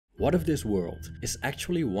What if this world is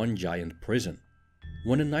actually one giant prison?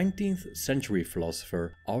 When the 19th century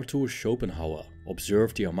philosopher Arthur Schopenhauer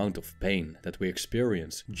observed the amount of pain that we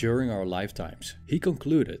experience during our lifetimes, he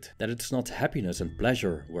concluded that it's not happiness and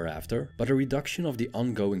pleasure we're after, but a reduction of the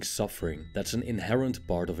ongoing suffering that's an inherent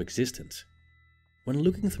part of existence. When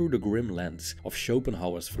looking through the grim lens of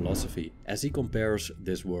Schopenhauer's philosophy as he compares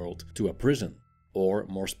this world to a prison, or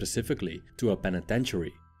more specifically to a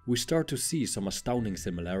penitentiary, we start to see some astounding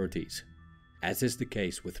similarities. As is the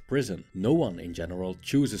case with prison, no one in general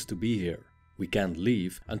chooses to be here. We can't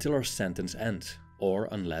leave until our sentence ends, or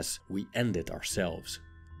unless we end it ourselves.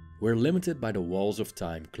 We're limited by the walls of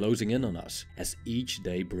time closing in on us as each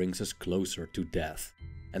day brings us closer to death.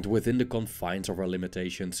 And within the confines of our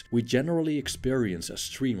limitations, we generally experience a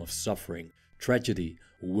stream of suffering, tragedy,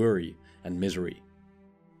 worry, and misery.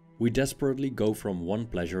 We desperately go from one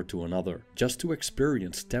pleasure to another just to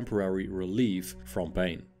experience temporary relief from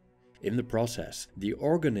pain. In the process, the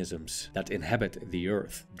organisms that inhabit the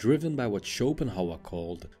earth, driven by what Schopenhauer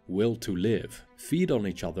called will to live, feed on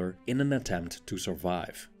each other in an attempt to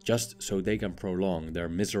survive, just so they can prolong their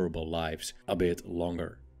miserable lives a bit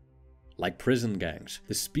longer. Like prison gangs,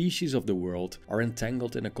 the species of the world are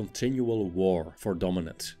entangled in a continual war for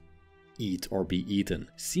dominance. Eat or be eaten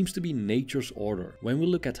seems to be nature's order when we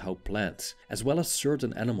look at how plants, as well as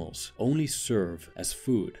certain animals, only serve as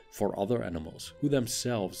food for other animals who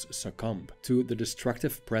themselves succumb to the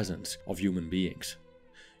destructive presence of human beings.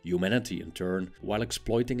 Humanity, in turn, while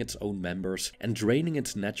exploiting its own members and draining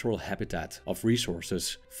its natural habitat of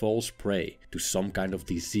resources, falls prey to some kind of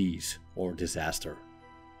disease or disaster.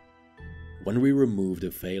 When we remove the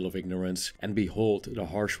veil of ignorance and behold the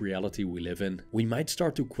harsh reality we live in, we might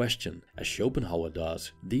start to question, as Schopenhauer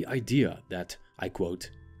does, the idea that, I quote,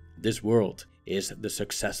 "This world is the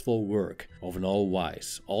successful work of an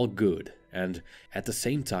all-wise, all-good, and at the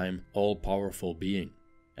same time all-powerful being."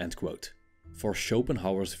 End quote. For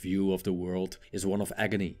Schopenhauer's view of the world is one of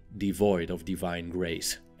agony, devoid of divine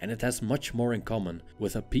grace, and it has much more in common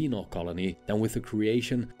with a penal colony than with the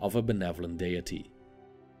creation of a benevolent deity.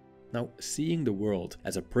 Now, seeing the world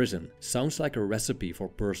as a prison sounds like a recipe for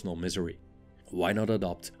personal misery. Why not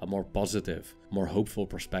adopt a more positive, more hopeful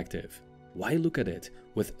perspective? Why look at it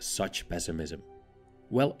with such pessimism?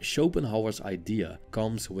 Well, Schopenhauer's idea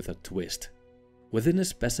comes with a twist. Within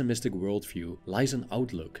his pessimistic worldview lies an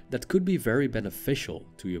outlook that could be very beneficial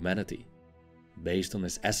to humanity. Based on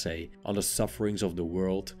his essay on the sufferings of the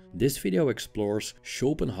world, this video explores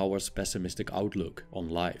Schopenhauer's pessimistic outlook on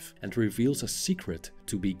life and reveals a secret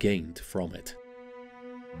to be gained from it.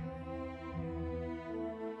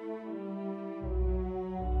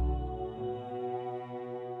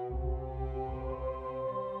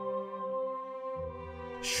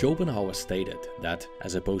 Schopenhauer stated that,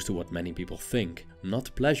 as opposed to what many people think,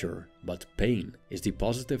 not pleasure, but pain is the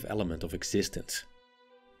positive element of existence.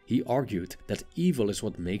 He argued that evil is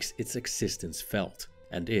what makes its existence felt,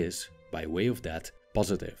 and is, by way of that,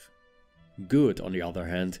 positive. Good, on the other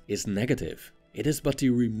hand, is negative. It is but the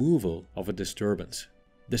removal of a disturbance.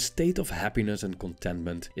 The state of happiness and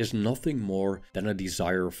contentment is nothing more than a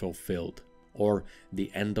desire fulfilled, or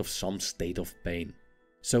the end of some state of pain.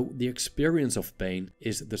 So the experience of pain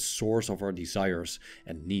is the source of our desires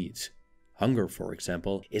and needs. Hunger, for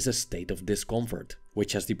example, is a state of discomfort,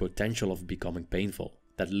 which has the potential of becoming painful.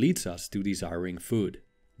 That leads us to desiring food.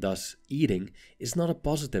 Thus, eating is not a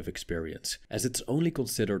positive experience, as it's only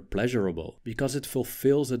considered pleasurable because it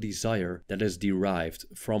fulfills a desire that is derived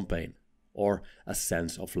from pain, or a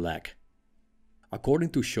sense of lack. According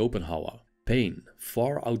to Schopenhauer, pain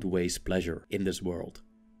far outweighs pleasure in this world,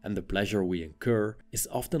 and the pleasure we incur is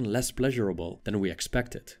often less pleasurable than we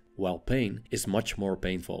expected, while pain is much more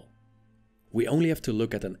painful. We only have to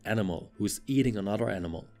look at an animal who's eating another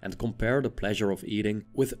animal and compare the pleasure of eating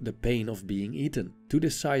with the pain of being eaten to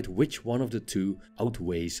decide which one of the two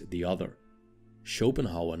outweighs the other.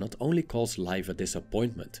 Schopenhauer not only calls life a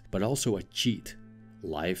disappointment, but also a cheat.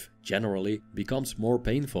 Life generally becomes more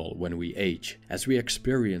painful when we age, as we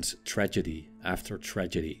experience tragedy after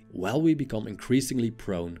tragedy, while we become increasingly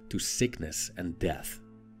prone to sickness and death.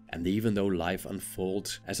 And even though life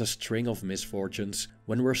unfolds as a string of misfortunes,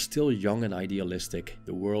 when we're still young and idealistic,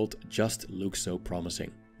 the world just looks so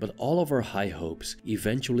promising. But all of our high hopes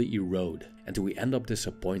eventually erode, and we end up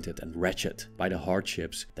disappointed and wretched by the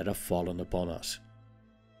hardships that have fallen upon us.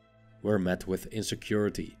 We're met with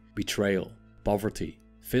insecurity, betrayal, poverty,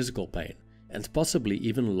 physical pain, and possibly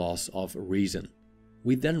even loss of reason.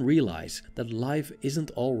 We then realize that life isn't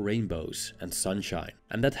all rainbows and sunshine,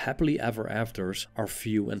 and that happily ever afters are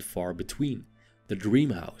few and far between. The dream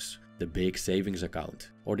house, the big savings account,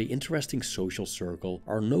 or the interesting social circle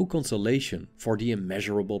are no consolation for the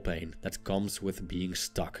immeasurable pain that comes with being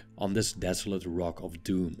stuck on this desolate rock of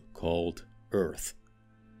doom called Earth.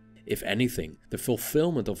 If anything, the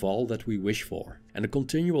fulfillment of all that we wish for and the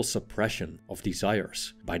continual suppression of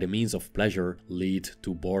desires by the means of pleasure lead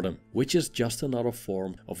to boredom, which is just another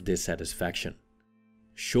form of dissatisfaction.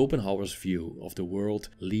 Schopenhauer's view of the world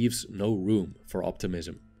leaves no room for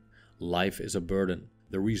optimism. Life is a burden,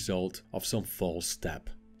 the result of some false step,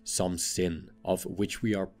 some sin of which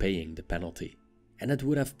we are paying the penalty. And it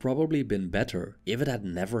would have probably been better if it had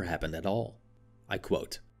never happened at all. I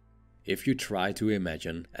quote, "If you try to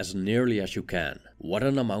imagine, as nearly as you can, what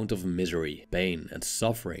an amount of misery, pain and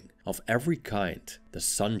suffering of every kind the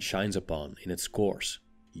sun shines upon in its course,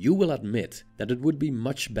 you will admit that it would be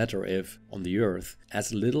much better if, on the earth,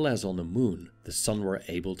 as little as on the moon, the sun were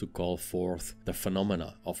able to call forth the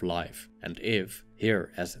phenomena of life, and if,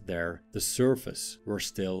 here as there, the surface were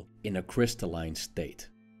still in a crystalline state."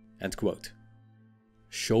 End quote.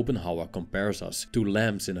 Schopenhauer compares us to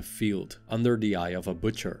lambs in a field under the eye of a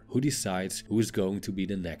butcher who decides who is going to be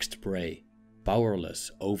the next prey.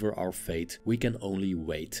 Powerless over our fate, we can only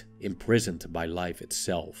wait, imprisoned by life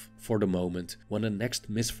itself, for the moment when the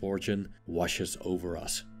next misfortune washes over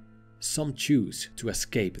us. Some choose to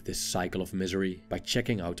escape this cycle of misery by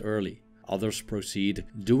checking out early. Others proceed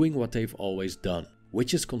doing what they've always done,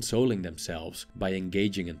 which is consoling themselves by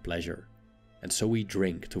engaging in pleasure. And so we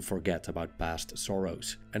drink to forget about past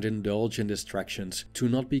sorrows and indulge in distractions to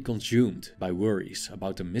not be consumed by worries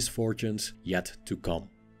about the misfortunes yet to come.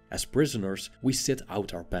 As prisoners, we sit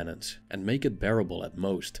out our penance and make it bearable at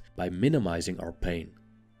most by minimizing our pain.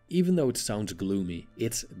 Even though it sounds gloomy,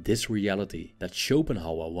 it's this reality that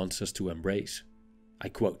Schopenhauer wants us to embrace. I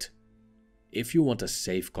quote, "If you want a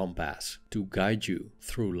safe compass to guide you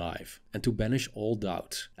through life and to banish all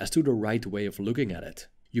doubts as to the right way of looking at it,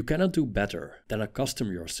 you cannot do better than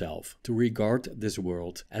accustom yourself to regard this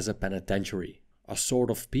world as a penitentiary, a sort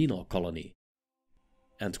of penal colony."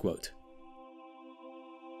 End quote.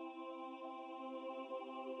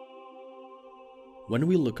 When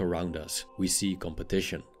we look around us, we see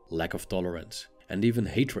competition, lack of tolerance, and even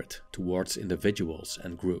hatred towards individuals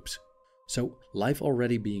and groups. So, life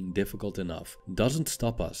already being difficult enough doesn't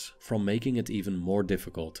stop us from making it even more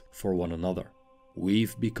difficult for one another.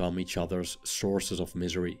 We've become each other's sources of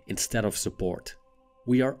misery instead of support.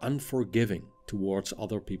 We are unforgiving towards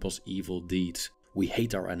other people's evil deeds. We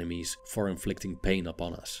hate our enemies for inflicting pain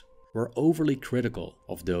upon us. We're overly critical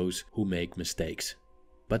of those who make mistakes.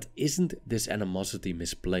 But isn't this animosity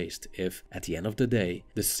misplaced if, at the end of the day,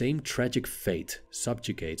 the same tragic fate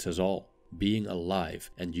subjugates us all, being alive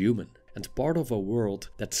and human, and part of a world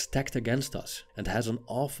that's stacked against us and has an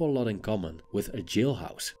awful lot in common with a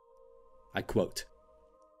jailhouse? I quote,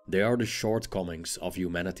 "They are the shortcomings of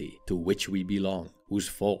humanity to which we belong, whose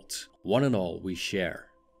faults, one and all, we share.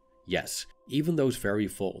 Yes, even those very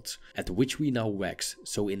faults at which we now wax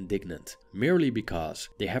so indignant, merely because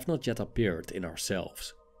they have not yet appeared in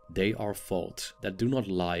ourselves. They are faults that do not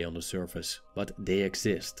lie on the surface, but they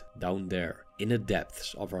exist down there in the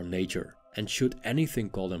depths of our nature, and should anything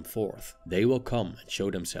call them forth, they will come and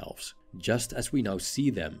show themselves, just as we now see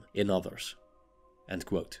them in others." End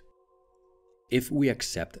quote. If we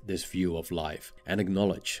accept this view of life and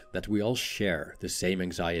acknowledge that we all share the same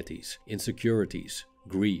anxieties, insecurities,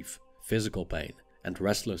 grief, physical pain, and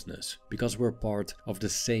restlessness because we're part of the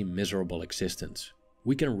same miserable existence,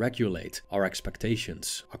 we can regulate our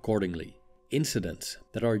expectations accordingly. Incidents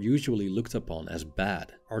that are usually looked upon as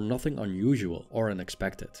bad are nothing unusual or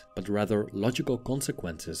unexpected, but rather logical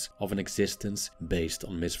consequences of an existence based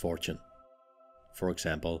on misfortune. For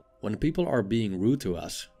example, when people are being rude to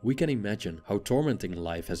us, we can imagine how tormenting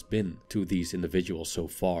life has been to these individuals so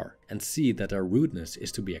far and see that their rudeness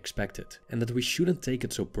is to be expected and that we shouldn't take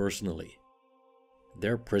it so personally.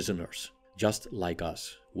 They're prisoners, just like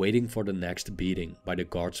us, waiting for the next beating by the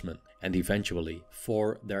guardsmen and eventually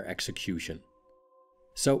for their execution.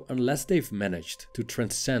 So unless they've managed to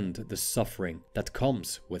transcend the suffering that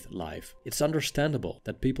comes with life, it's understandable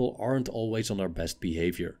that people aren't always on their best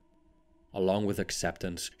behavior. Along with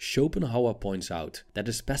acceptance, Schopenhauer points out that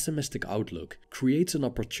this pessimistic outlook creates an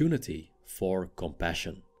opportunity for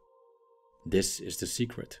compassion. This is the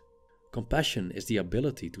secret. Compassion is the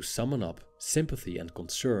ability to summon up sympathy and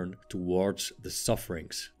concern towards the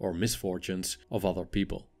sufferings or misfortunes of other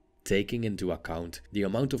people, taking into account the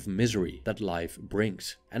amount of misery that life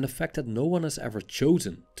brings and the fact that no one has ever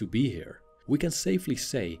chosen to be here. We can safely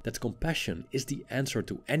say that compassion is the answer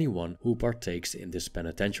to anyone who partakes in this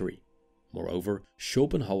penitentiary. Moreover,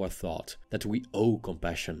 Schopenhauer thought that we owe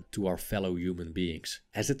compassion to our fellow human beings,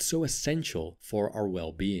 as it's so essential for our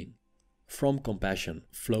well-being. From compassion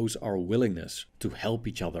flows our willingness to help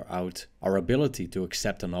each other out, our ability to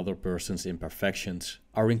accept another person's imperfections,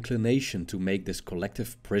 our inclination to make this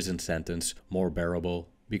collective prison sentence more bearable,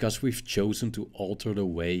 because we've chosen to alter the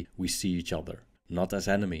way we see each other, not as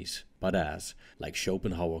enemies, but as, like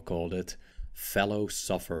Schopenhauer called it, fellow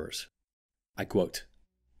sufferers. I quote,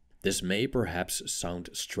 "This may perhaps sound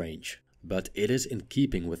strange, but it is in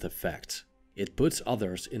keeping with the facts. It puts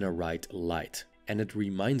others in a right light, and it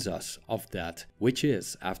reminds us of that which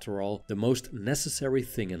is, after all, the most necessary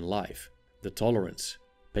thing in life, the tolerance,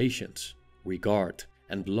 patience, regard,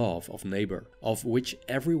 and love of neighbor, of which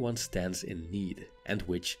everyone stands in need, and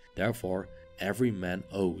which, therefore, every man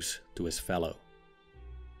owes to his fellow."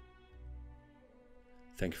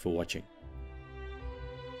 Thank you for watching.